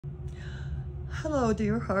Hello,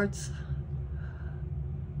 dear hearts.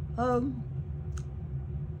 Um,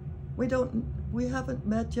 we haven't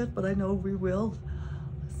met yet, but I know we will.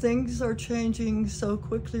 Things are changing so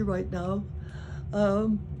quickly right now.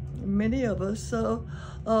 Many of us,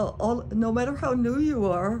 no matter how new you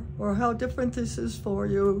are or how different this is for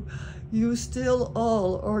you, you still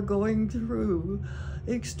all are going through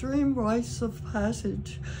extreme rites of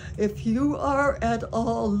passage. If you are at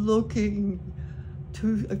all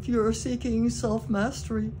if you're seeking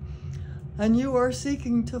self-mastery, and you are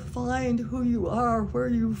seeking to find who you are, where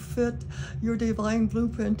you fit your divine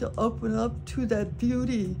blueprint to open up to that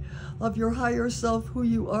beauty of your higher self, who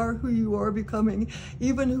you are becoming,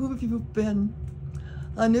 even who you've been.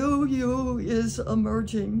 A new you is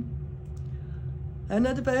emerging, an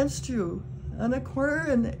advanced you, an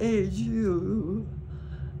Aquarian age you,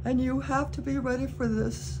 and you have to be ready for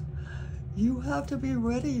this. You have to be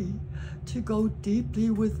ready to go deeply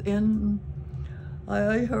within.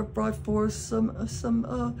 I have brought forth some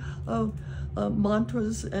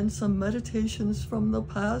mantras and some meditations from the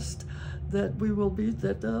past that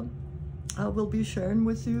I will be shared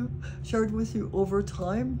with you over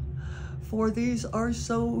time. For these are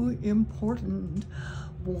so important.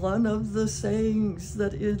 One of the sayings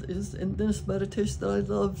that is in this meditation that I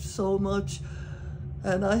love so much,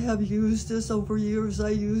 and I have used this over years. I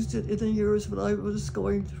used it in the years when I was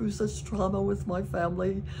going through such trauma with my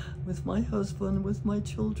family, with my husband, with my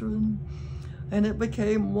children. And it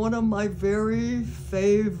became one of my very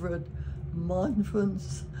favorite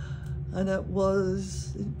mantras. And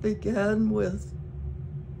it began with,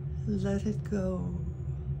 let it go,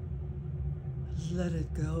 let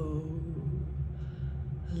it go,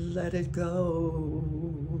 let it go.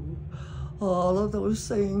 All of those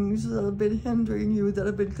things that have been hindering you, that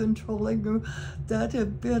have been controlling you, that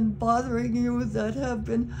have been bothering you, that have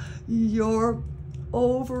been your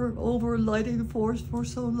overlighting force for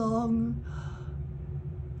so long.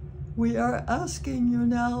 We are asking you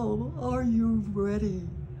now, are you ready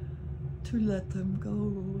to let them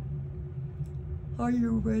go? Are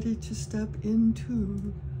you ready to step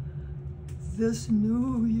into this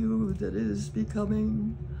new you that is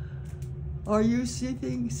becoming? Are you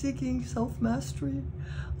seeking self-mastery?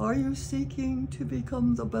 Are you seeking to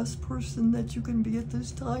become the best person that you can be at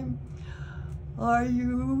this time? Are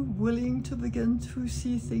you willing to begin to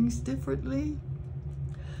see things differently?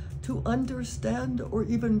 To understand or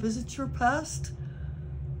even visit your past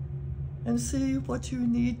and see what you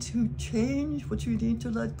need to change, what you need to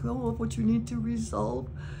let go of, what you need to resolve?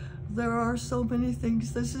 There are so many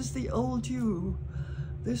things. This is the old you.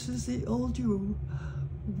 This is the old you.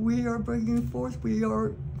 We are bringing forth, we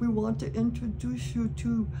want to introduce you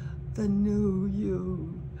to the new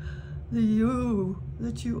you, the you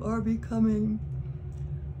that you are becoming.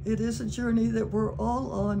 It is a journey that we're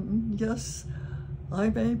all on. Yes,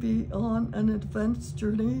 I may be on an advanced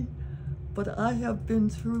journey, but I have been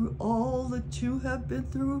through all that you have been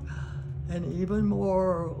through, and even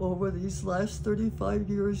more over these last 35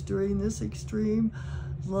 years during this extreme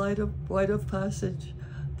rite of passage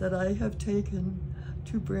that I have taken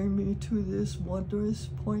to bring me to this wondrous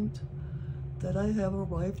point that I have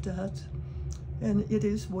arrived at, and it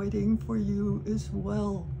is waiting for you as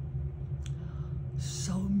well.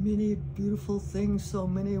 So many beautiful things, so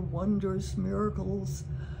many wondrous miracles,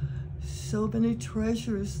 so many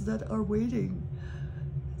treasures that are waiting,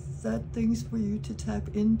 that things for you to tap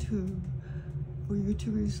into, for you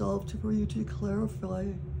to resolve, for you to clarify.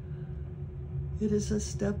 It is a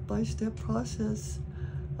step-by-step process.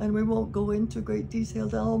 And we won't go into great detail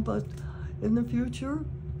now, but in the future,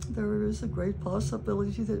 there is a great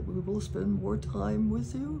possibility that we will spend more time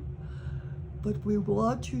with you. But we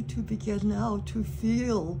want you to begin now to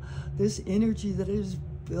feel this energy that is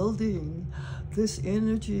building, this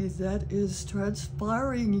energy that is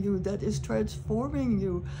transpiring you, that is transforming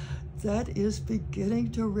you, that is beginning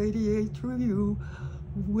to radiate through you.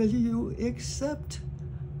 Will you accept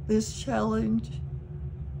this challenge?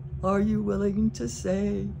 Are you willing to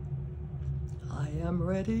say, I am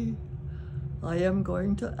ready? I am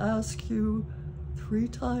going to ask you 3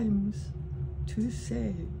 times to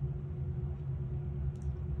say.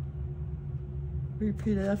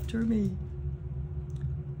 Repeat after me.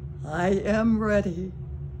 I am ready.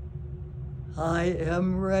 I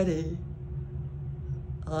am ready.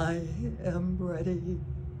 I am ready.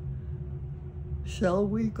 Shall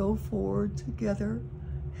we go forward together,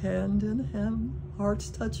 hand in hand, hearts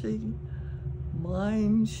touching,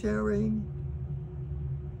 mind sharing,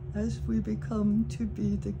 as we become to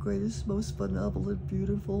be the greatest, most benevolent,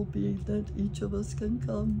 beautiful being that each of us can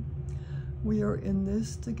come. We are in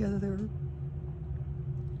this together.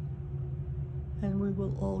 and we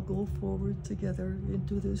will all go forward together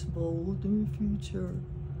into this bold new future.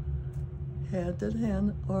 Hand in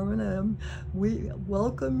hand, arm in arm, we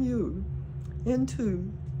welcome you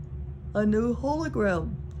into a new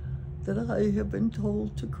hologram that I have been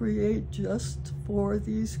told to create just for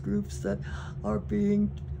these groups that are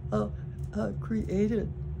being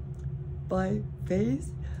created by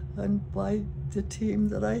Faith and by the team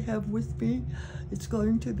that I have with me. It's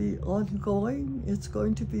going to be ongoing. It's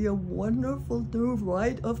going to be a wonderful new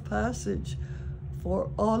rite of passage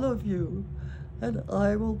for all of you. And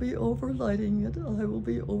I will be overlighting it. I will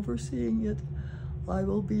be overseeing it. I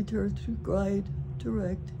will be there to guide,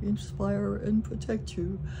 direct, inspire, and protect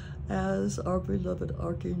you, as our beloved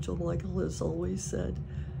Archangel Michael has always said,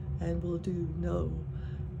 and will do know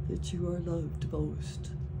that you are loved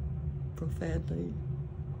most profoundly.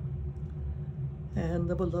 And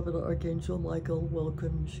the beloved Archangel Michael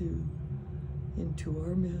welcomes you into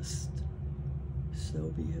our midst. So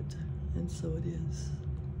be it, and so it is.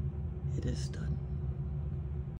 It is done.